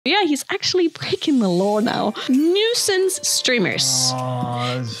Yeah, he's actually breaking the law now. Nuisance streamers.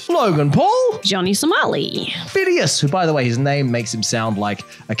 Logan Paul. Johnny Somali. Phidias, who, by the way, his name makes him sound like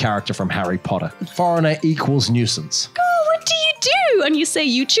a character from Harry Potter. Foreigner equals nuisance. Oh, what do you do? And you say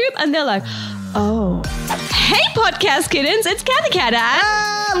YouTube, and they're like, oh. Hey, podcast kittens, it's Cathy Cat.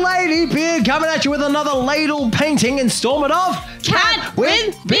 Ladybeard coming at you with another ladle painting installment of Cat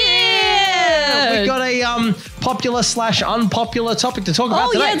with Beard. We've got a popular / unpopular topic to talk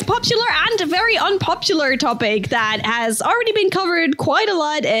about today. Oh yeah, it's popular and a very unpopular topic that has already been covered quite a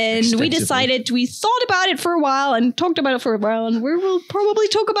lot, and we thought about it for a while and talked about it for a while, and we will probably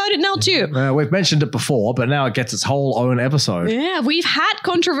talk about it now too. We've mentioned it before, but now it gets its whole own episode. Yeah, we've had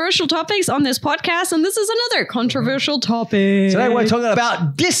controversial topics on this podcast, and this is another controversial topic. Today we're talking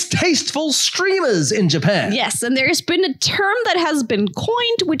about distasteful streamers in Japan. Yes, and there's been a term that has been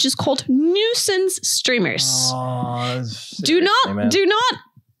coined, which is called nuisance streamers. Do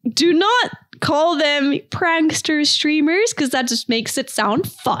not call them prankster streamers, because that just makes it sound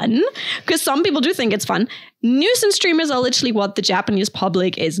fun, because some people do think it's fun. Nuisance streamers are literally what the Japanese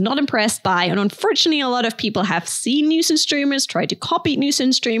public is not impressed by, and unfortunately a lot of people have seen nuisance streamers, tried to copy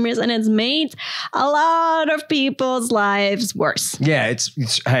nuisance streamers, and it's made a lot of people's lives worse. Yeah,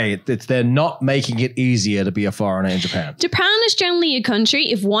 they're not making it easier to be a foreigner in Japan. Japan is generally a country,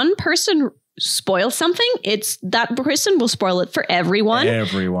 if one person spoils something, it's that person will spoil it for everyone.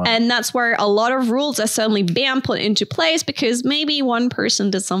 And that's where a lot of rules are suddenly put into place, because maybe one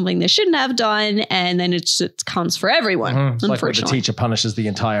person did something they shouldn't have done, and then it comes for everyone. It's like when the teacher punishes the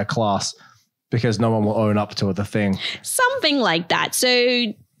entire class because no one will own up to the thing. Something like that. So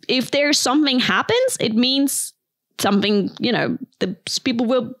if there's something happens, it means something, the people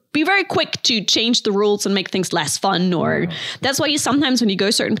will be very quick to change the rules and make things less fun. Or that's why sometimes when you go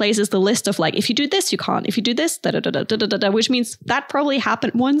certain places, the list of like, if you do this, you can't. If you do this, which means that probably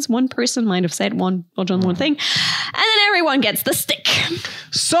happened once. One person might have said one or done one thing, and then everyone gets the stick.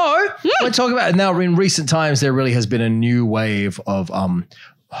 So we're talking about now. In recent times, there really has been a new wave of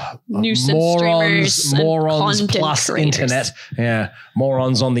nuisance morons plus creators. Internet. Yeah,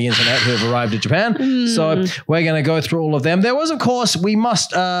 morons on the internet who have arrived in Japan. So we're going to go through all of them. There was, of course, we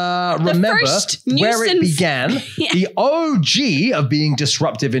must remember where it began. The OG of being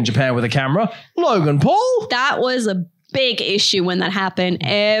disruptive in Japan with a camera, Logan Paul. That was a big issue when that happened.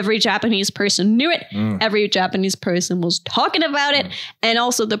 Every Japanese person knew it. Every Japanese person was talking about it. And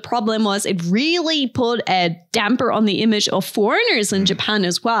also the problem was it really put a damper on the image of foreigners in Japan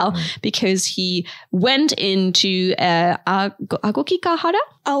as well, because he went into Aokigahara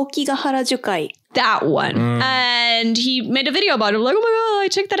Jukai. That one. And he made a video about it. Like, oh my God, I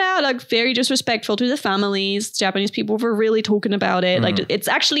checked that out. Like, very disrespectful to the families. Japanese people were really talking about it. Like, it's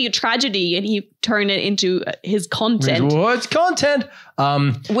actually a tragedy, and he turned it into his content. What's content?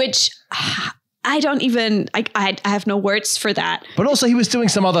 Which I don't even, I have no words for that. But also he was doing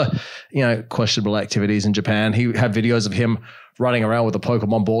some other, questionable activities in Japan. He had videos of him running around with a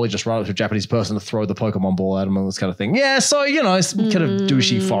Pokemon ball. He just ran up to a Japanese person to throw the Pokemon ball at him and this kind of thing. Yeah, so, it's kind of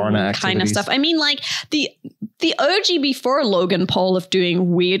douchey foreigner activities. Kind of stuff. I mean, like, the OG before Logan Paul of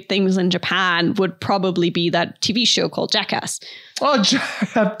doing weird things in Japan would probably be that TV show called Jackass. Oh,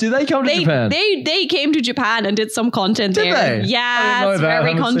 did they come to Japan? They came to Japan and did some content there. They? Yeah, it's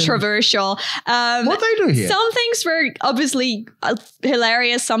very controversial. What they do here? Some things were obviously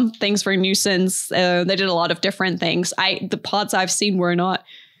hilarious. Some things were nuisance. They did a lot of different things. The parts I've seen were not.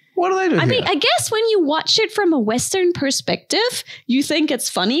 What do they do? I mean, I guess when you watch it from a Western perspective, you think it's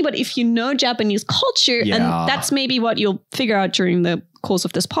funny. But if you know Japanese culture, and that's maybe what you'll figure out during the course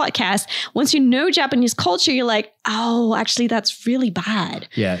of this podcast, once you know Japanese culture, you're like, oh, actually, that's really bad.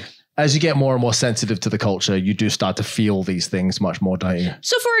 Yeah. As you get more and more sensitive to the culture, you do start to feel these things much more, don't you?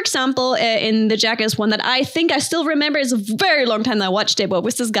 So, for example, in the Jackass one that I think I still remember, is a very long time that I watched it, but it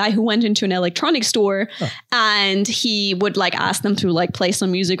was this guy who went into an electronics store and he would ask them to play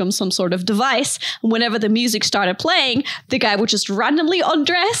some music on some sort of device. And whenever the music started playing, the guy would just randomly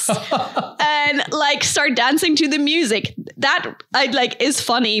undress and start dancing to the music. That is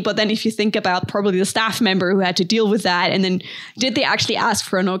funny, but then if you think about probably the staff member who had to deal with that, and then did they actually ask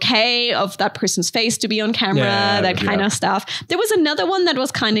for an okay of that person's face to be on camera, that kind of stuff. There was another one that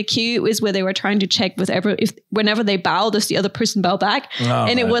was kind of cute, is where they were trying to check if whenever they bow, does the other person bow back?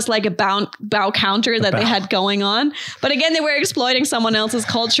 It was like a bow counter that they had going on. But again, they were exploiting someone else's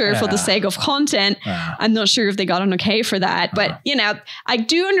culture for the sake of content. I'm not sure if they got an okay for that. But, I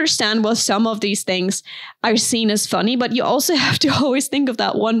do understand why some of these things are seen as funny, but you also have to always think of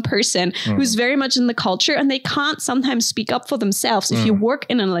that one person who's very much in the culture, and they can't sometimes speak up for themselves. If you work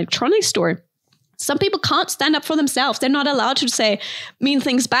in an electronics store, some people can't stand up for themselves. They're not allowed to say mean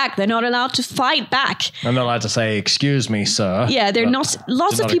things back. They're not allowed to fight back. They're not allowed to say, excuse me, sir. Yeah, they're not.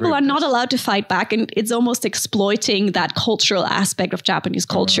 Lots of people are not allowed to fight back, and it's almost exploiting that cultural aspect of Japanese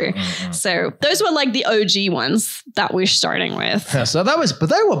culture. So those were like the OG ones that we're starting with. Yeah, so that was, but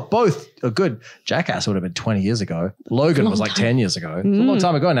they were both a good. Jackass would have been 20 years ago. Logan was like 10 years ago. It's a long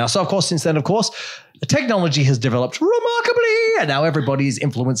time ago now. So of course, since then, of course, the technology has developed remarkably, and now everybody is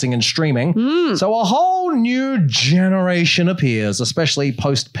influencing and streaming. So a whole new generation appears, especially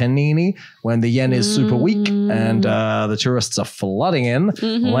post Panini, when the yen is super weak and the tourists are flooding in.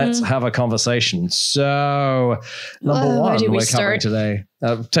 Let's have a conversation. So number one, we're covering today.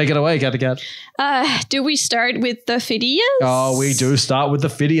 Take it away, Cathy Cat. Do we start with the Phidias? Oh, we do start with the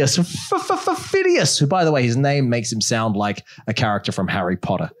Phidias. Phidias, who, by the way, his name makes him sound like a character from Harry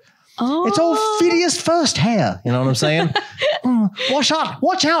Potter. Oh. It's all Phidias first hair. You know what I'm saying? Watch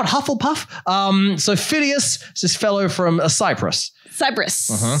out, Hufflepuff. So Phidias is this fellow from Cyprus.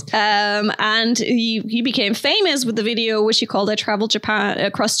 And he became famous with the video which he called I Traveled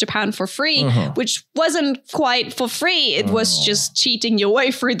Across Japan for Free, which wasn't quite for free. It was just cheating your way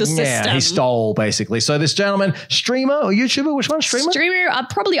through the system. Yeah, he stole basically. So this gentleman, streamer or YouTuber, which one? Streamer,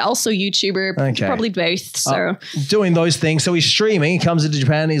 probably also YouTuber, probably both. So doing those things. So he's streaming, he comes into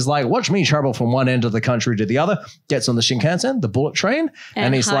Japan, he's like, watch me travel from one end of the country to the other, gets on the Shinkansen, the bullet train,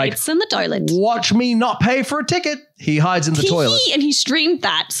 and he's like, in the toilet. Watch me not pay for a ticket. He hides in the toilet. And he streamed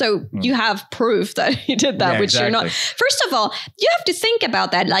that. So you have proof that he did that, which you're not. First of all, you have to think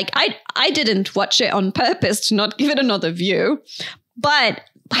about that. Like, I didn't watch it on purpose to not give it another view. But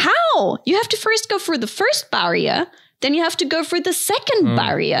how? You have to first go through the first barrier. Then you have to go through the second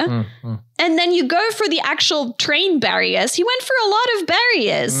barrier. And then you go for the actual train barriers. He went for a lot of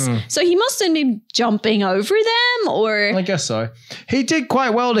barriers. So he must have been jumping over them, or... I guess so. He did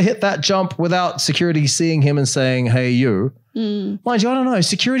quite well to hit that jump without security seeing him and saying, hey, you. Mind you, I don't know.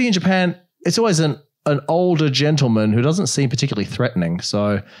 Security in Japan, it's always an older gentleman who doesn't seem particularly threatening.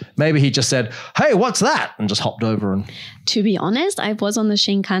 So maybe he just said, hey, what's that? And just hopped over. And to be honest, I was on the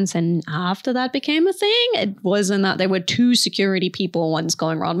Shinkansen after that became a thing. It wasn't that there were two security people once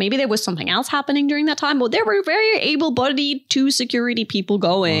going around. Maybe there was something else happening during that time, but there were very able-bodied two security people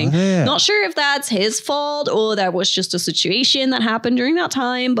going. Not sure if that's his fault or that was just a situation that happened during that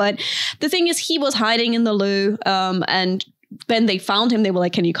time. But the thing is, he was hiding in the loo, and when they found him, they were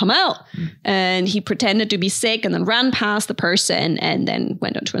like, can you come out? And he pretended to be sick and then ran past the person and then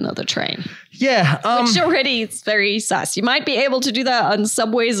went onto another train. Yeah. Which already is very sus. You might be able to do that on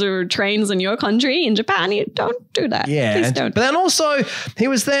subways or trains in your country. In Japan, you don't do that. Yeah. Please don't. But then also, he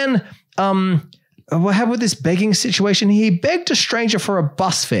was then, what happened with this begging situation? He begged a stranger for a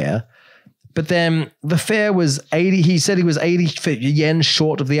bus fare. But then the fare was 80. He said he was 80 yen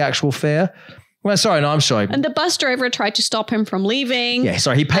short of the actual fare. Well, sorry, no, I'm sorry. And the bus driver tried to stop him from leaving. Yeah,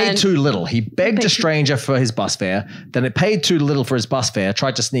 sorry, he paid too little. He begged a stranger for his bus fare, then it paid too little for his bus fare,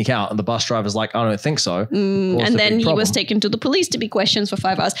 tried to sneak out, and the bus driver's like, I don't think so. And then he was taken to the police to be questioned for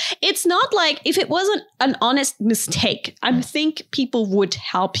 5 hours. It's not like, if it wasn't an honest mistake, I think people would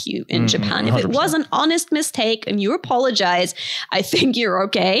help you in Japan. 100%. If it was an honest mistake and you apologize, I think you're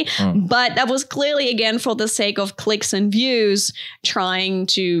okay. But that was clearly, again, for the sake of clicks and views, trying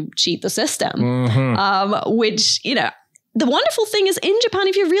to cheat the system. Which, you know, the wonderful thing is in Japan,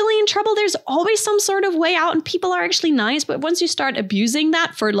 if you're really in trouble, there's always some sort of way out and people are actually nice. But once you start abusing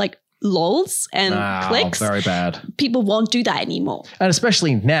that for like lols and clicks, very bad. People won't do that anymore. And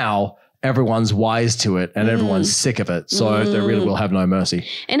especially now, everyone's wise to it and everyone's sick of it. So they really will have no mercy.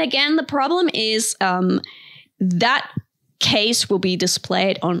 And again, the problem is that case will be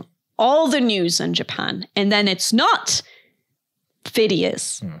displayed on all the news in Japan. And then it's not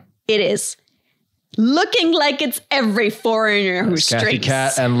Phidias. It is looking like it's every foreigner who streaks. Cathy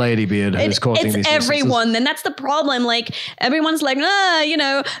Cat and Ladybeard who's causing these instances. It's everyone. And that's the problem. Like, everyone's like, you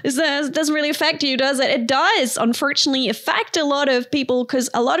know, this doesn't really affect you, does it? It does, unfortunately, affect a lot of people because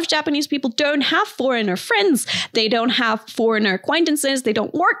a lot of Japanese people don't have foreigner friends. They don't have foreigner acquaintances. They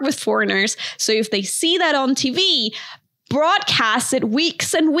don't work with foreigners. So if they see that on TV, broadcast it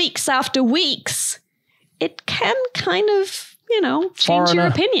weeks and weeks after weeks, it can kind of, you know, change your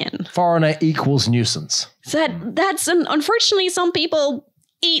opinion. Foreigner equals nuisance. So that's unfortunately, some people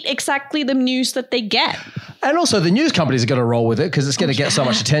eat exactly the news that they get. And also the news companies are going to roll with it because it's going to get so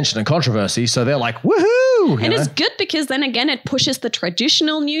much attention and controversy. So they're like, woohoo! And it's good because then again, it pushes the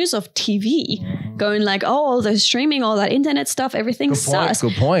traditional news of TV going like, oh, the streaming, all that internet stuff, everything's sus.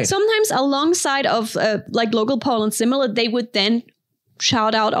 Good point. Sometimes alongside of like local poll and similar, they would then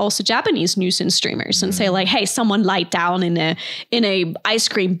shout out also Japanese nuisance streamers and say like, hey, someone lied down in a ice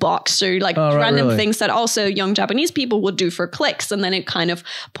cream box, or like random things that also young Japanese people would do for clicks. And then it kind of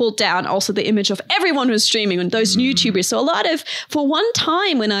pulled down also the image of everyone who's streaming and those YouTubers. So a lot of, for one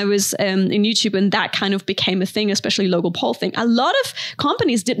time when I was in YouTube and that kind of became a thing, especially local poll thing, a lot of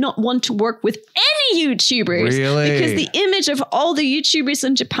companies did not want to work with any YouTubers because the image of all the YouTubers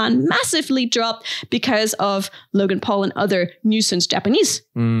in Japan massively dropped because of Logan Paul and other nuisance Japanese.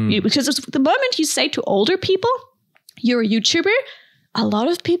 Because the moment you say to older people, you're a YouTuber, a lot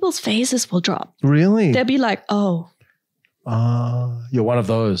of people's faces will drop. Really? They'll be like, oh. You're one of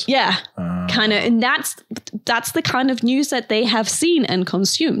those. Yeah. Kind of. And that's the kind of news that they have seen and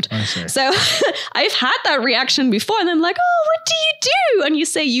consumed. I see. So I've had that reaction before and I'm like, oh, what do you do? And you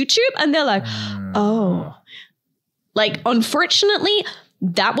say YouTube and they're like, oh. Like, unfortunately,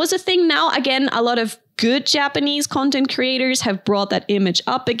 that was a thing. Now, again, a lot of good Japanese content creators have brought that image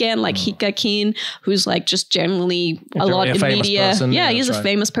up again, like Hikakin, who's like just generally a lot in media. Person. Yeah, he's a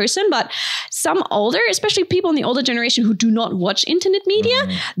famous person. But some older, especially people in the older generation who do not watch internet media,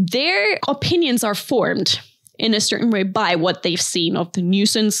 their opinions are formed in a certain way by what they've seen of the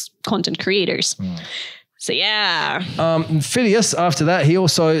nuisance content creators. So yeah. Phidias, after that, he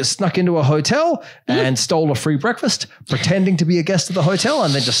also snuck into a hotel and stole a free breakfast, pretending to be a guest of the hotel,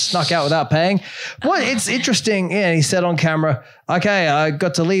 and then just snuck out without paying. Well, it's interesting. Yeah, he said on camera, okay, I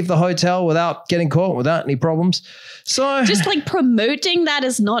got to leave the hotel without getting caught, without any problems. So just like promoting that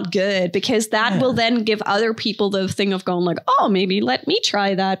is not good, because that will then give other people the thing of going like, oh, maybe let me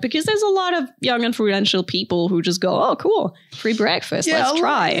try that, because there's a lot of young influential people who just go, oh, cool, free breakfast, let's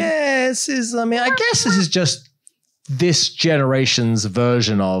try. Yeah, I mean, I guess this is just this generation's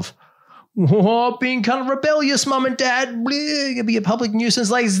version of being kind of rebellious, mum and dad, be a public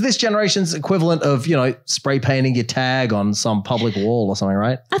nuisance. Like this generation's equivalent of, spray painting your tag on some public wall or something,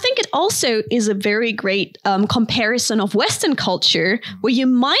 right? I think it also is a very great comparison of Western culture, where you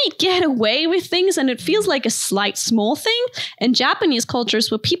might get away with things and it feels like a slight small thing, and Japanese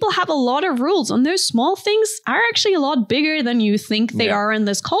cultures where people have a lot of rules, and those small things are actually a lot bigger than you think they are in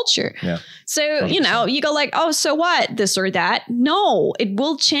this culture. Yeah. So, 100%. You go like, oh, so what? This or that. No, it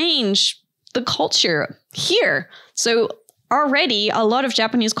will change the culture here. So already a lot of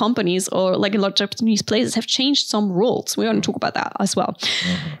Japanese companies, or like a lot of Japanese places, have changed some rules. We want to talk about that as well.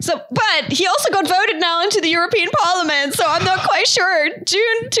 So, but he also got voted now into the European Parliament. So I'm not quite sure.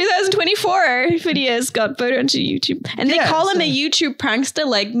 June 2024, Phidias got voted into YouTube. And they call him a YouTube prankster,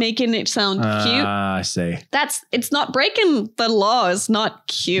 like making it sound cute. I see. It's not breaking the law. It's not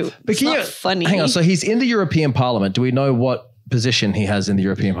cute. But it's not funny. Hang on. So he's in the European Parliament. Do we know what position he has in the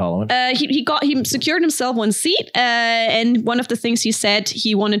European Parliament? He secured himself one seat, and one of the things he said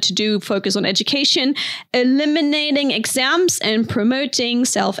he wanted to do, focus on education, eliminating exams, and promoting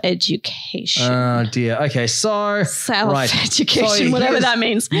self-education. Oh dear. Okay, so self-education, whatever that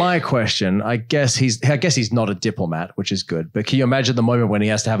means. My question: I guess he's not a diplomat, which is good. But can you imagine the moment when he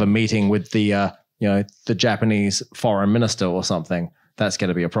has to have a meeting with the the Japanese foreign minister or something? That's going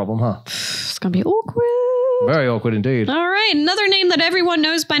to be a problem, huh? It's going to be awkward. Very awkward indeed. All right. Another name that everyone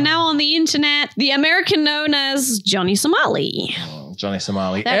knows by now on the internet, the American known as Johnny Somali. Johnny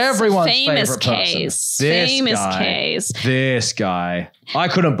Somali. That's everyone's famous favorite case. Person. This guy. I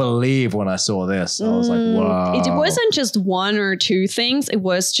couldn't believe when I saw this. I was like, whoa. It wasn't just one or two things. It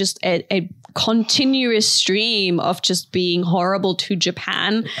was just a continuous stream of just being horrible to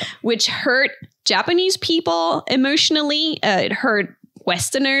Japan, which hurt Japanese people emotionally. It hurt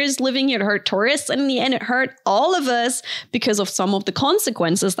Westerners living here, it hurt tourists, and in the end it hurt all of us because of some of the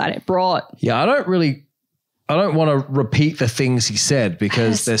consequences that it brought. Yeah, I don't want to repeat the things he said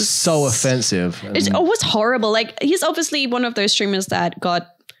because they're so offensive. It was horrible. Like, he's obviously one of those streamers that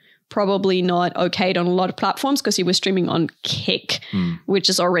got probably not okayed on a lot of platforms because he was streaming on Kick, which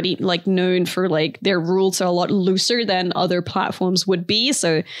is already like known for like their rules are a lot looser than other platforms would be.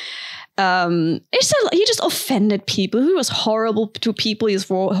 So he just offended people. He was horrible to people. He was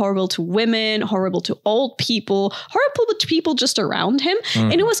horrible to women, horrible to old people, horrible to people just around him.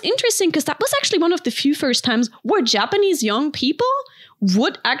 And it was interesting because that was actually one of the few first times where Japanese young people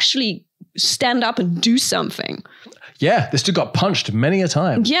would actually stand up and do something. Yeah, this dude got punched many a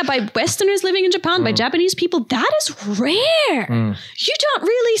time. Yeah, by Westerners living in Japan, by Japanese people. That is rare. You don't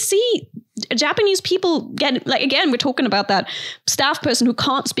really see Japanese people get, like, again, we're talking about that staff person who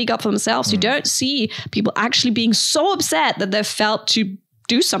can't speak up for themselves. You don't see people actually being so upset that they've felt to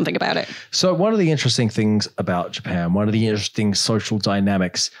do something about it. So one of the interesting things about Japan, one of the interesting social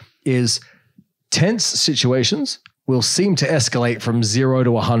dynamics is tense situations will seem to escalate from 0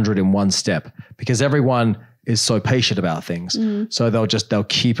 to 100 in one step because everyone is so patient about things. So they'll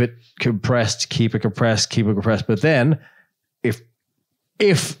keep it compressed. But then if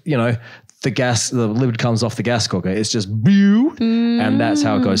you know, the lid comes off the gas cooker, it's just boo, and that's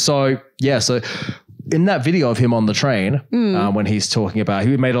how it goes. So yeah, so in that video of him on the train, when he's talking about,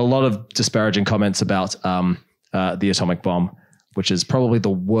 he made a lot of disparaging comments about the atomic bomb, which is probably the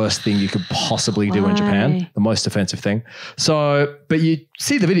worst thing you could possibly do in Japan, the most offensive thing. So, but you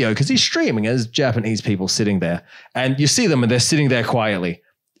see the video because he's streaming as Japanese people sitting there, and you see them and they're sitting there quietly,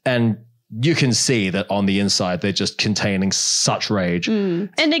 and you can see that on the inside, they're just containing such rage. And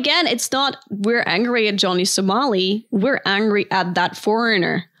again, it's not we're angry at Johnny Somali. We're angry at that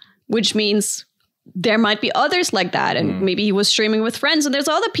foreigner, which means there might be others like that. And maybe he was streaming with friends. And there's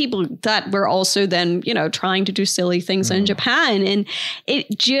other people that were also then, you know, trying to do silly things in Japan. And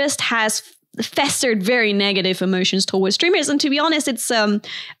it just has festered very negative emotions towards streamers. And to be honest, it's a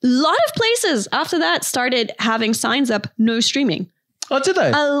lot of places after that started having signs up, no streaming. Oh, did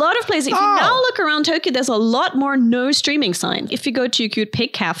they? A lot of places. If you now look around Tokyo, there's a lot more no streaming signs. If you go to a cute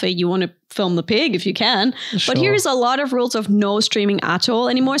pig cafe, you want to film the pig if you can. Sure. But here's a lot of rules of no streaming at all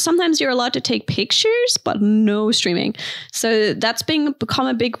anymore. Sometimes you're allowed to take pictures, but no streaming. So that's become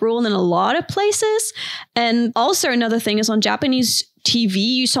a big rule in a lot of places. And also another thing is on Japanese TV,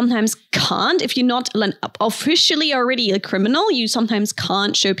 you sometimes can't, if you're not officially already a criminal, you sometimes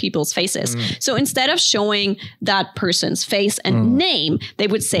can't show people's faces. So instead of showing that person's face and name, they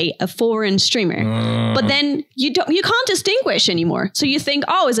would say a foreign streamer. But then you can't distinguish anymore. So you think,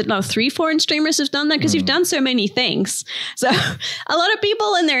 oh, is it now 3 foreign streamers who've done that? Because you've done so many things. So a lot of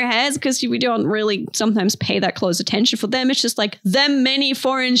people in their heads, because we don't really sometimes pay that close attention, for them, it's just like them many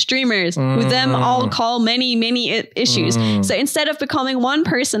foreign streamers who them all call many issues. So instead of becoming one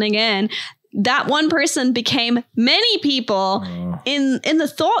person again, that one person became many people in the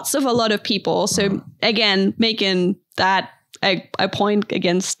thoughts of a lot of people. So again, making that a point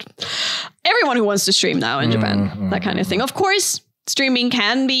against everyone who wants to stream now in Japan, that kind of thing. Of course, streaming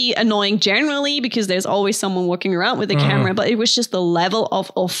can be annoying generally because there's always someone walking around with a camera, but it was just the level of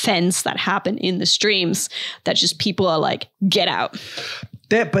offense that happened in the streams that just people are like, get out.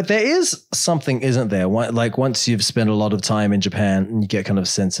 But there is something, isn't there? Like once you've spent a lot of time in Japan and you get kind of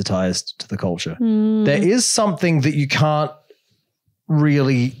sensitized to the culture, there is something that you can't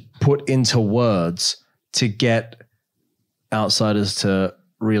really put into words to get outsiders to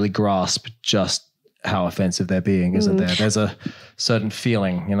really grasp just how offensive they're being, isn't there? There's a certain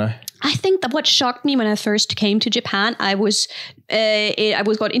feeling, you know? I think that what shocked me when I first came to Japan, I got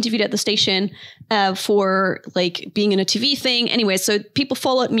interviewed at the station for like being in a TV thing. Anyway, so people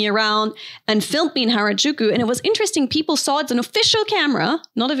followed me around and filmed me in Harajuku. And it was interesting. People saw it's an official camera,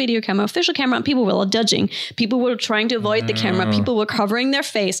 not a video camera, official camera. And people were judging. People were trying to avoid the camera. People were covering their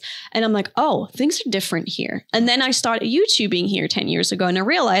face. And I'm like, oh, things are different here. And then I started YouTubing here 10 years ago. And I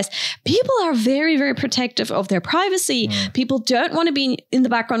realized people are very, very protective of their privacy. People don't want to be in the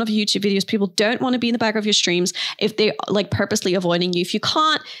background of YouTube videos. People don't want to be in the back of your streams if they like purposely avoiding you. If you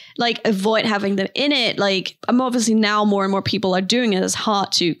can't like avoid having them in it, like I'm obviously now more and more people are doing it. It's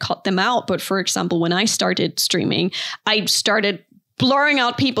hard to cut them out. But for example, when I started streaming, I started blurring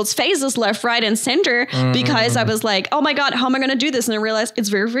out people's faces left, right, and center because I was like, oh my God, how am I going to do this? And I realized it's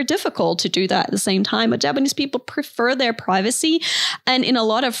very, very difficult to do that at the same time. But Japanese people prefer their privacy. And in a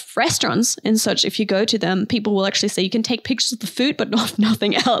lot of restaurants and such, if you go to them, people will actually say you can take pictures of the food, but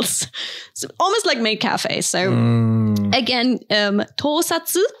nothing else. So almost like maid cafe. So again,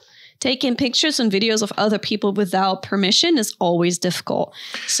 tosatsu, taking pictures and videos of other people without permission is always difficult.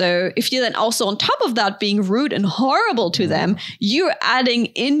 So if you're then also on top of that being rude and horrible to them, you're adding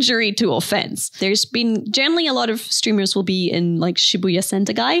injury to offense. There's been generally a lot of streamers will be in like Shibuya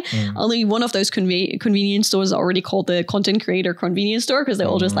Sentai. Only one of those convenience stores already called the content creator convenience store because they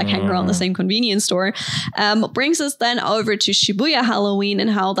all just like hang around the same convenience store. Brings us then over to Shibuya Halloween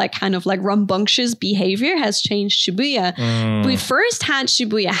and how that kind of like rambunctious behavior has changed Shibuya. We first had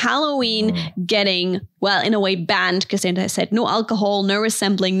Shibuya Halloween getting, well, in a way banned because they said no alcohol, no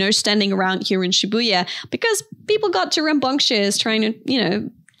assembling, no standing around here in Shibuya because people got too rambunctious trying to, you know,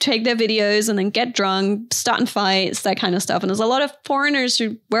 take their videos and then get drunk, starting fights, that kind of stuff. And there's a lot of foreigners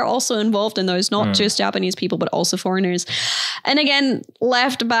who were also involved in those, not just Japanese people, but also foreigners. And again,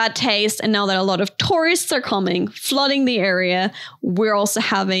 left a bad taste. And now that a lot of tourists are coming, flooding the area, we're also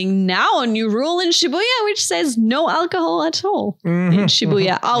having now a new rule in Shibuya, which says no alcohol at all in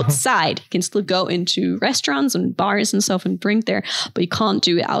Shibuya outside. You can still go into restaurants and bars and stuff and drink there, but you can't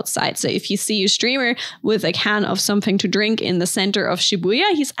do it outside. So if you see a streamer with a can of something to drink in the center of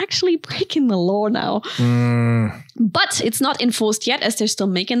Shibuya, he's is actually breaking the law now. But it's not enforced yet as they're still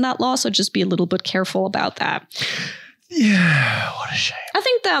making that law. So just be a little bit careful about that. Yeah, what a shame. I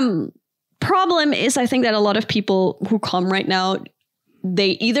think the problem is, I think that a lot of people who come right now,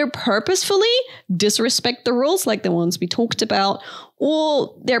 they either purposefully disrespect the rules, like the ones we talked about,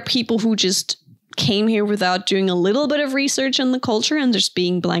 or they're people who just came here without doing a little bit of research on the culture and just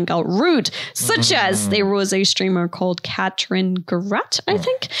being blank out rude, such as there was a streamer called Catherine Garat, I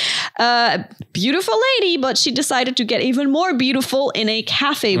think. Beautiful lady, but she decided to get even more beautiful in a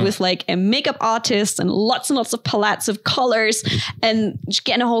cafe with like a makeup artist and lots of palettes of colors and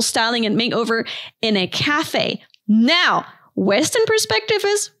getting a whole styling and makeover in a cafe. Now, Western perspective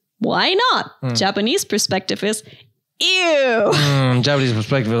is, why not? Japanese perspective is, ew. Japanese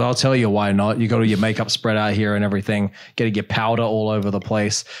perspective, I'll tell you why not. You got all your makeup spread out here and everything, getting your powder all over the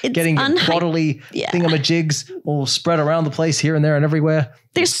place, getting your bodily thingamajigs all spread around the place here and there and everywhere.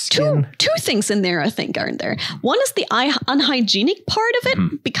 There's two things in there, I think, aren't there? One is the unhygienic part of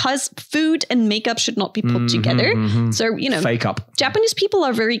it, because food and makeup should not be put together. So, you know, fake up. Japanese people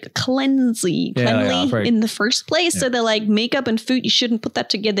are very cleanly in the first place. So they're like, makeup and food, you shouldn't put that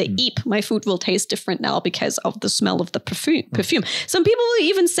together. Eep, my food will taste different now because of the smell of the perfume. Some people will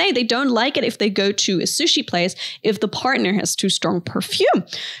even say they don't like it if they go to a sushi place if the partner has too strong perfume.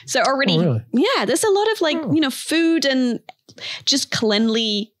 So already, there's a lot of like, you know, food and just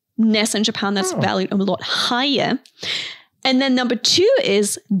cleanliness in Japan that's valued a lot higher. And then number two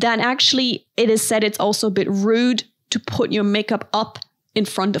is that actually it is said it's also a bit rude to put your makeup up in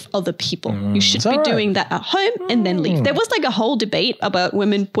front of other people. You should be doing that at home and then leave. There was like a whole debate about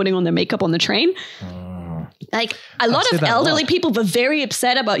women putting on their makeup on the train. Like a lot of elderly people were very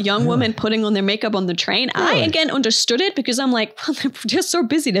upset about young women putting on their makeup on the train. I, again, understood it because I'm like, well, they're just so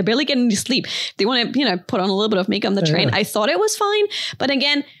busy. They're barely getting any sleep. They want to, you know, put on a little bit of makeup on the train. I thought it was fine. But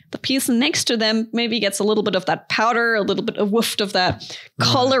again, the piece next to them maybe gets a little bit of that powder, a little bit of whiff of that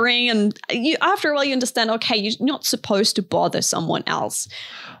coloring. And after a while, you understand, okay, you're not supposed to bother someone else.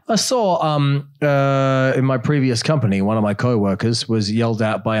 I saw in my previous company, one of my coworkers was yelled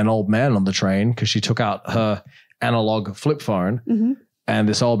at by an old man on the train because she took out her analog flip phone. And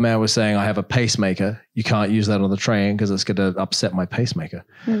this old man was saying, I have a pacemaker. You can't use that on the train because it's going to upset my pacemaker.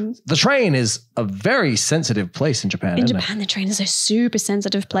 The train is a very sensitive place in Japan. In Japan, the train is a super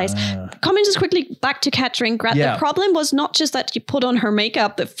sensitive place. Coming just quickly back to Catherine Garat, the problem was not just that you put on her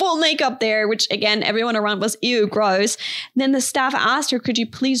makeup, the full makeup there, which again, everyone around was, ew, gross. Then the staff asked her, could you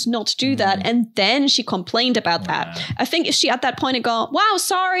please not do that? And then she complained about that. I think if she at that point had gone, wow,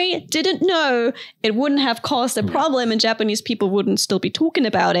 sorry, didn't know, it wouldn't have caused a problem and Japanese people wouldn't still be talking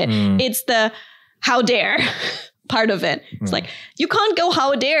about it. It's the how dare part of it. It's like, you can't go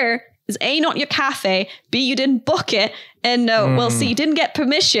how dare. Is A, not your cafe, B, you didn't book it, and well, C, you didn't get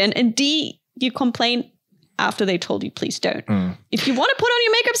permission, and D, you complain after they told you, please don't. If you want to put on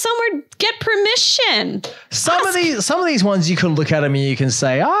your makeup somewhere, get permission. Some of these ones you can look at them and you can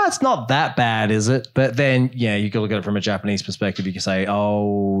say, it's not that bad, is it? But then, you can look at it from a Japanese perspective. You can say,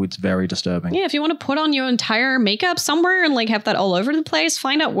 oh, it's very disturbing. Yeah, if you want to put on your entire makeup somewhere and like have that all over the place,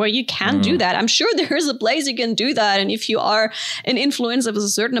 find out where you can do that. I'm sure there is a place you can do that. And if you are an influencer with a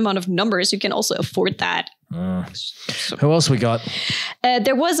certain amount of numbers, you can also afford that. Who else we got?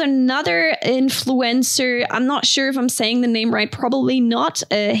 There was another influencer. I'm not sure if I'm saying the name right. Probably not.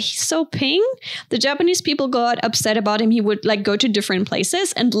 So Ping. The Japanese people got upset about him. He would like go to different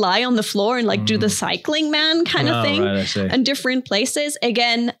places and lie on the floor and like do the cycling man kind of thing in different places.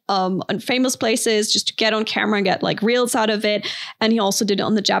 Again, on famous places just to get on camera and get like reels out of it. And he also did it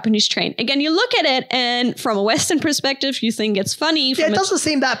on the Japanese train. Again, you look at it and from a Western perspective, you think it's funny. Yeah, it doesn't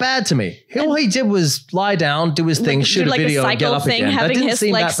seem that bad to me. All he did was lie down, do his thing, shoot a video, and get up again. Having his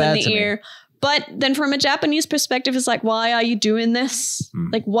legs in the air. But then from a Japanese perspective, it's like, why are you doing this?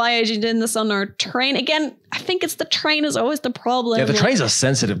 Like, why are you doing this on our train? Again, I think it's the train is always the problem. Yeah, the train's a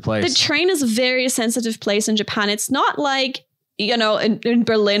sensitive place. The train is a very sensitive place in Japan. It's not like, you know, in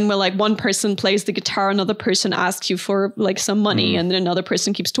Berlin where like one person plays the guitar, another person asks you for like some money and then another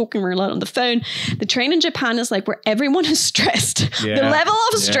person keeps talking real loud on the phone. The train in Japan is like where everyone is stressed. The level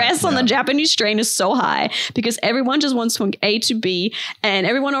of stress on the Japanese train is so high because everyone just wants from A to B and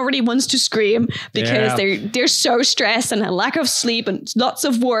everyone already wants to scream because they're so stressed and a lack of sleep and lots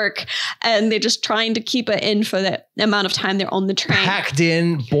of work and they're just trying to keep it in for the amount of time they're on the train. Packed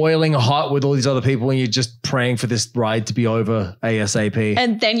in, boiling hot with all these other people and you're just praying for this ride to be over ASAP.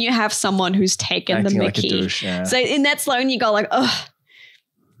 And then you have someone who's taken the mickey. Like a douche, So in that slow, you go like, oh,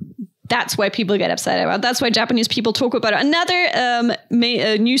 that's why people get upset about it. That's why Japanese people talk about it. Another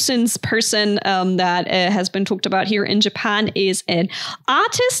nuisance person that has been talked about here in Japan is an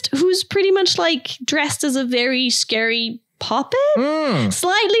artist who's pretty much like dressed as a very scary puppet.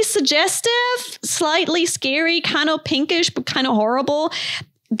 Slightly suggestive, slightly scary, kind of pinkish, but kind of horrible.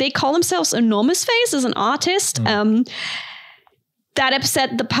 They call themselves Enormous Face as an artist. That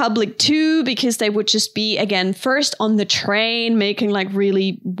upset the public too, because they would just be, again, first on the train, making like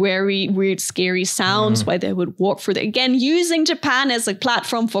really very weird, scary sounds while they would walk through. Again, using Japan as a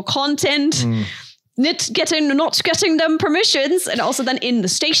platform for content, not getting them permissions, and also then in the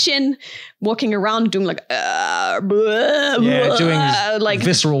station, walking around doing like, doing like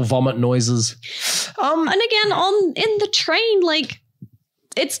visceral vomit noises. And again, in the train, like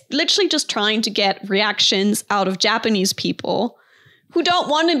it's literally just trying to get reactions out of Japanese people who don't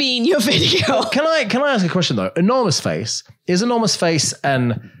want to be in your video. Can I ask a question though? Enormous Face, is Enormous Face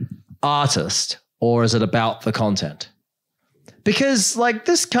an artist or is it about the content? Because like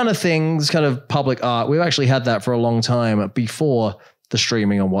this kind of thing, this kind of public art, we've actually had that for a long time before the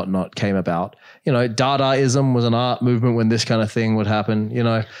streaming and whatnot came about. You know, Dadaism was an art movement when this kind of thing would happen, you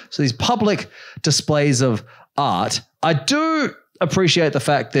know. So these public displays of art, I do appreciate the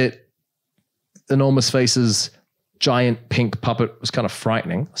fact that Enormous Face's giant pink puppet was kind of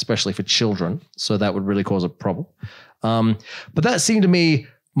frightening, especially for children. So that would really cause a problem. But that seemed to me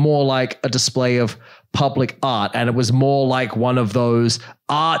more like a display of public art, and it was more like one of those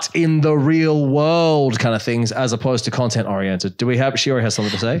art in the real world kind of things as opposed to content oriented. Do we have, Shiori has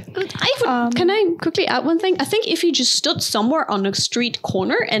something to say? Can I quickly add one thing? I think if you just stood somewhere on a street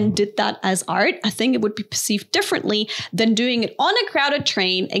corner and did that as art, I think it would be perceived differently than doing it on a crowded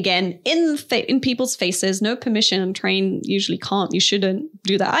train, again, in people's faces, no permission. Train usually can't, you shouldn't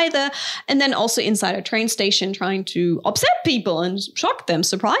do that either. And then also inside a train station trying to upset people and shock them,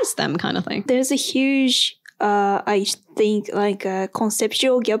 surprise them kind of thing. There's a huge I think like a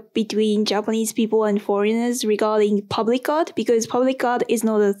conceptual gap between Japanese people and foreigners regarding public art, because public art is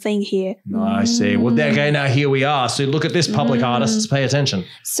not a thing here. Oh, I see. Well, okay, now here we are. So look at this, public artists, pay attention.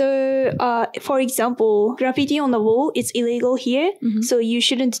 So, for example, graffiti on the wall is illegal here, so you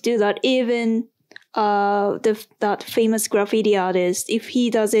shouldn't do that. Even that famous graffiti artist, if he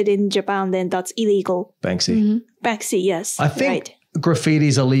does it in Japan, then that's illegal. Banksy. Banksy, yes. I think. Right.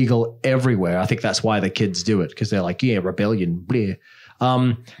 Graffiti's illegal everywhere. I think that's why the kids do it, because they're like, yeah, rebellion, bleh.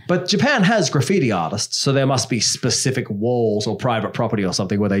 But Japan has graffiti artists, so there must be specific walls or private property or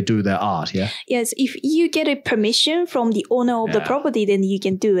something where they do their art, yeah? Yes, if you get a permission from the owner of the property, then you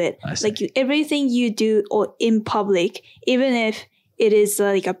can do it. Like everything you do or in public, even if it is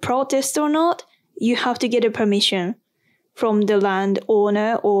like a protest or not, you have to get a permission from the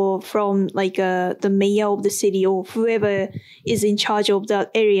landowner or from like the mayor of the city or whoever is in charge of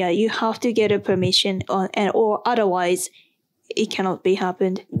that area. You have to get a permission or otherwise it cannot be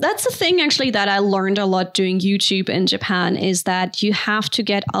happened. That's the thing actually that I learned a lot doing YouTube in Japan, is that you have to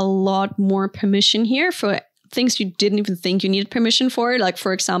get a lot more permission here for things you didn't even think you needed permission for. Like,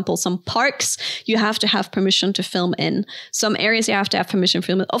 for example, some parks, you have to have permission to film in. Some areas you have to have permission to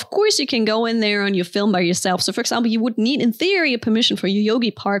film in. Of course, you can go in there and you film by yourself. So, for example, you would need, in theory, a permission for your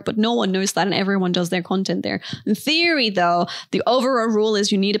yogi park, but no one knows that and everyone does their content there. In theory, though, the overall rule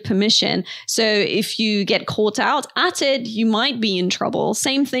is you need a permission. So if you get caught out at it, you might be in trouble.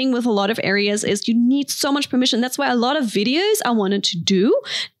 Same thing with a lot of areas is you need so much permission. That's why a lot of videos I wanted to do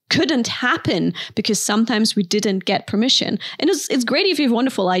couldn't happen, because sometimes we didn't get permission. And it's great if you have a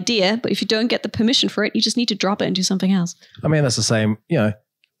wonderful idea, but if you don't get the permission for it, you just need to drop it and do something else. I mean, that's the same,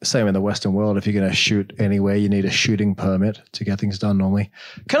 same in the Western world. If you're going to shoot anywhere, you need a shooting permit to get things done normally.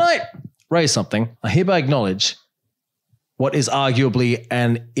 Can I raise something? I hereby acknowledge what is arguably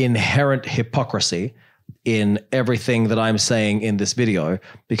an inherent hypocrisy in everything that I'm saying in this video,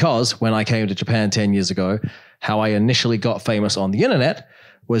 because when I came to Japan 10 years ago, how I initially got famous on the internet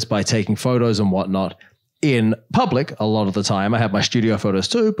was by taking photos and whatnot in public a lot of the time. I have my studio photos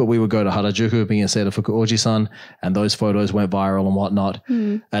too, but we would go to Harajuku, me and Seita Fukuoji-san, and those photos went viral and whatnot.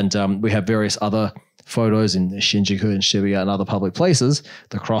 And we have various other photos in Shinjuku and Shibuya and other public places.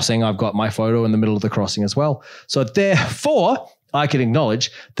 The crossing, I've got my photo in the middle of the crossing as well. So therefore, I can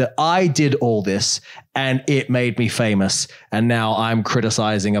acknowledge that I did all this and it made me famous. And now I'm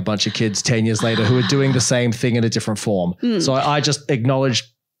criticizing a bunch of kids 10 years later who are doing the same thing in a different form. So I just acknowledged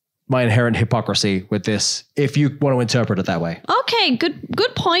my inherent hypocrisy with this, if you want to interpret it that way. Okay,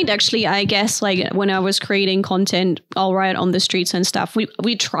 good point, actually. I guess like when I was creating content, all right, on the streets and stuff,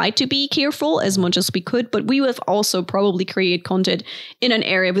 we tried to be careful as much as we could, but we would also probably create content in an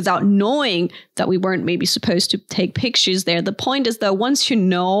area without knowing that we weren't maybe supposed to take pictures there. The point is that once you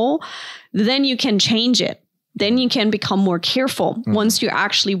know, then you can change it. Then you can become more careful once you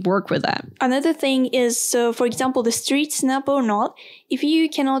actually work with that. Another thing is, so for example, the street snap or not, if you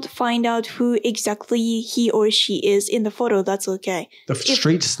cannot find out who exactly he or she is in the photo, that's okay. The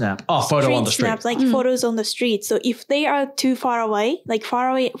street snap. Oh, photo on the street. Snap, like photos on the street. So if they are too far away, like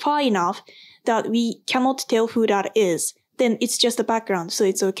far enough that we cannot tell who that is, then it's just the background, so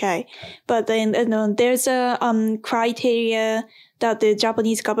it's okay. But then there's a criteria that the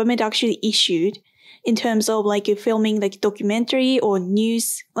Japanese government actually issued in terms of like filming like documentary or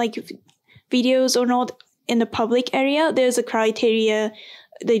news like videos or not in the public area. There's a criteria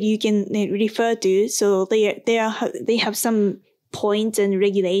that you can refer to. So they have some points and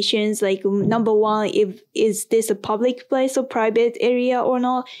regulations, like number one, is this a public place or private area or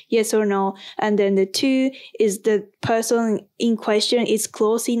not? Yes or no. And then the two is the person in question is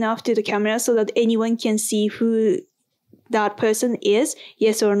close enough to the camera so that anyone can see who that person is,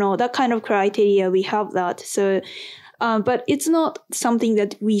 yes or no. That kind of criteria, we have that. So, but it's not something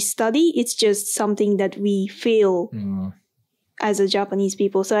that we study. It's just something that we feel as a Japanese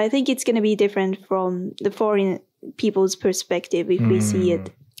people. So I think it's going to be different from the foreign people's perspective if we see it.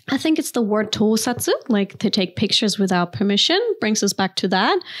 I think it's the word tosatsu, like to take pictures without permission, brings us back to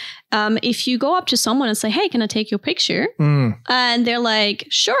that. If you go up to someone and say, hey, can I take your picture? And they're like,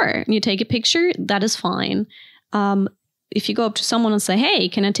 sure. And you take a picture, that is fine. If you go up to someone and say, hey,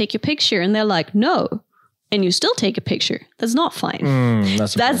 can I take your picture? And they're like, no. And you still take a picture. That's not fine.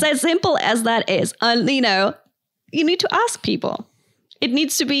 That's as simple as that is. You know, you need to ask people. It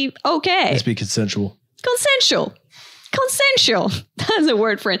needs to be okay. It needs to be consensual. Consensual. That's a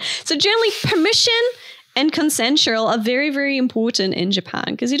word for it. So generally, permission and consensual are very, very important in Japan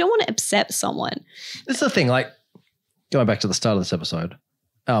because you don't want to upset someone. It's the thing, like, going back to the start of this episode,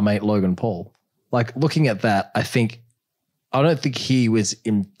 our mate Logan Paul, like looking at that, I don't think he was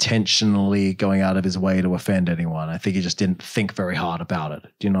intentionally going out of his way to offend anyone. I think he just didn't think very hard about it.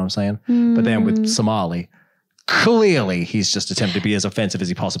 Do you know what I'm saying? But then with Somali, clearly he's just attempting to be as offensive as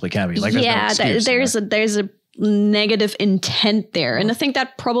he possibly can be. Like, there's a negative intent there. And I think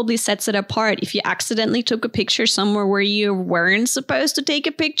that probably sets it apart. If you accidentally took a picture somewhere where you weren't supposed to take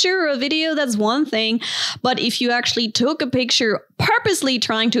a picture or a video, that's one thing. But if you actually took a picture purposely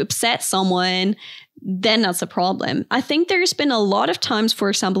trying to upset someone, then that's a problem. I think there's been a lot of times, for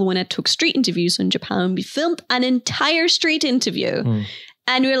example, when I took street interviews in Japan, we filmed an entire street interview.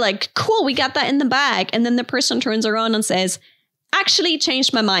 And we're like, cool, we got that in the bag. And then the person turns around and says, actually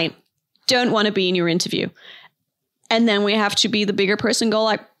changed my mind. Don't want to be in your interview. And then we have to be the bigger person, go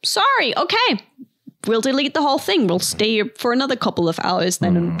like, sorry, okay, we'll delete the whole thing. We'll stay here for another couple of hours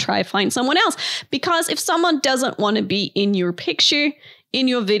then and try find someone else. Because if someone doesn't want to be in your picture, in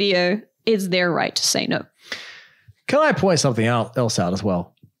your video, it's their right to say no. Can I point something else out as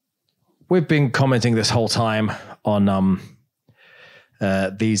well? We've been commenting this whole time on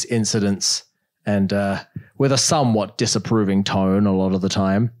these incidents and with a somewhat disapproving tone a lot of the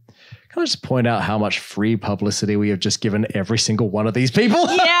time. Can I just point out how much free publicity we have just given every single one of these people?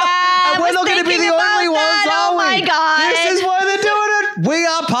 Yeah, and we're not going to be the only ones, are we? Oh my God. This is why they're doing it. We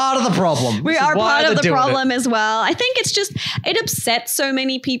are part of the problem. We are part of the problem as well. I think it's just, it upsets so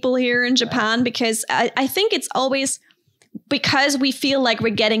many people here in Japan because I think it's always because we feel like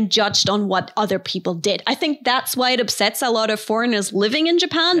we're getting judged on what other people did. I think that's why it upsets a lot of foreigners living in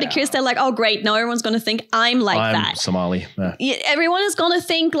Japan because they're like, oh, great. Now everyone's going to think I'm that. Somali. Yeah, everyone is going to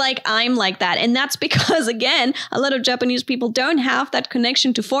think like I'm like that. And that's because, again, a lot of Japanese people don't have that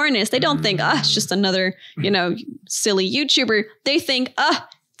connection to foreigners. They don't think, it's just another, silly YouTuber. They think,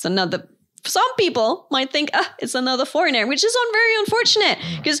 it's another. Some people might think, it's another foreigner, which is very unfortunate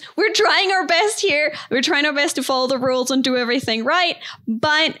because we're trying our best here. We're trying our best to follow the rules and do everything right.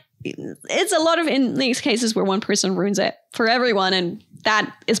 But it's a lot of, in these cases where one person ruins it for everyone. And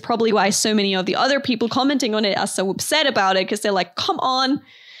that is probably why so many of the other people commenting on it are so upset about it because they're like, come on,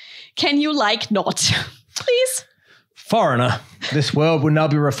 can you not? Please? Foreigner. This word would now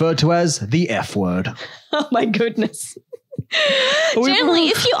be referred to as the F word. Oh my goodness. Generally,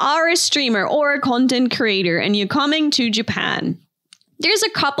 if you are a streamer or a content creator and you're coming to Japan, there's a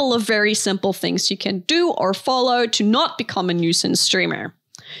couple of very simple things you can do or follow to not become a nuisance streamer.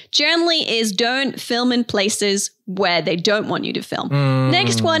 Generally is don't film in places where they don't want you to film.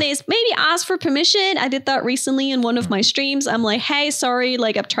 Next one is maybe ask for permission. I did that recently in one of my streams. I'm like, hey, sorry,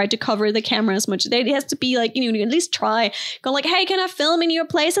 like I've tried to cover the camera as much. It has to be like, you at least try. Go like, hey, can I film in your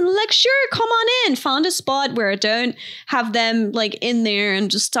place? And like, sure, come on in. Found a spot where I don't have them like in there and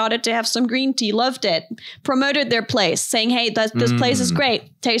just started to have some green tea. Loved it. Promoted their place saying, hey, this place is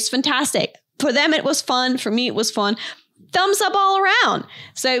great. Tastes fantastic. For them, it was fun. For me, it was fun. Thumbs up all around.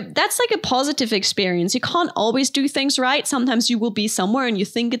 So that's like a positive experience. You can't always do things right. Sometimes you will be somewhere and you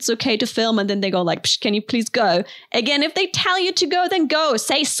think it's okay to film and then they go like, can you please go? Again, if they tell you to go, then go.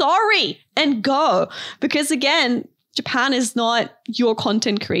 Say sorry and go. Because again, Japan is not your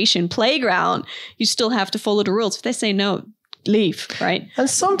content creation playground. You still have to follow the rules. If they say no, leave, right? And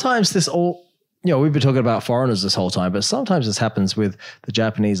sometimes this all... we've been talking about foreigners this whole time, but sometimes this happens with the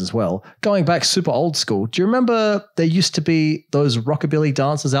Japanese as well. Going back super old school, do you remember there used to be those rockabilly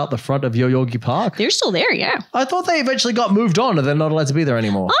dancers out the front of Yoyogi Park? They're still there, yeah. I thought they eventually got moved on and they're not allowed to be there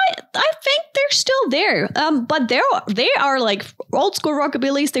anymore. I think they're still there, but they are like old school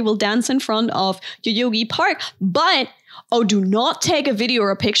rockabillys. They will dance in front of Yoyogi Park, but do not take a video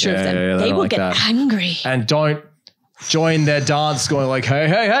or a picture of them. They will get angry. And don't join their dance going like, hey,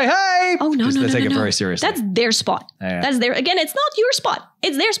 hey, hey, hey. Oh, no, they take it very seriously. That's their spot. Yeah. That's again, it's not your spot.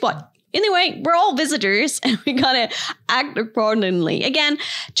 It's their spot. Anyway, we're all visitors and we gotta act accordingly. Again,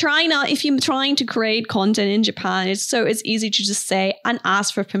 try not, if you're trying to create content in Japan, it's easy to just say and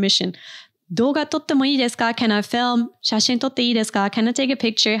ask for permission. 動画撮ってもいいですか? Can I film? 写真撮っていいですか? Can I take a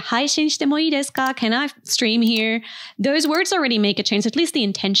picture? 配信してもいいですか? Can I stream here? Those words already make a change, at least the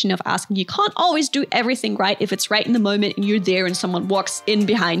intention of asking. You can't always do everything right if it's right in the moment and you're there and someone walks in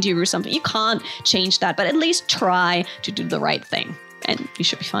behind you or something. You can't change that, but at least try to do the right thing and you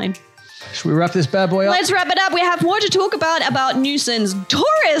should be fine. Should we wrap this bad boy up? Let's wrap it up. We have more to talk about nuisance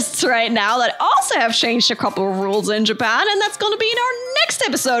tourists right now that also have changed a couple of rules in Japan, and that's going to be in our next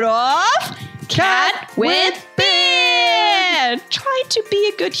episode of Cat with Beard. Try to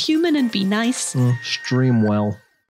be a good human and be nice. Stream well.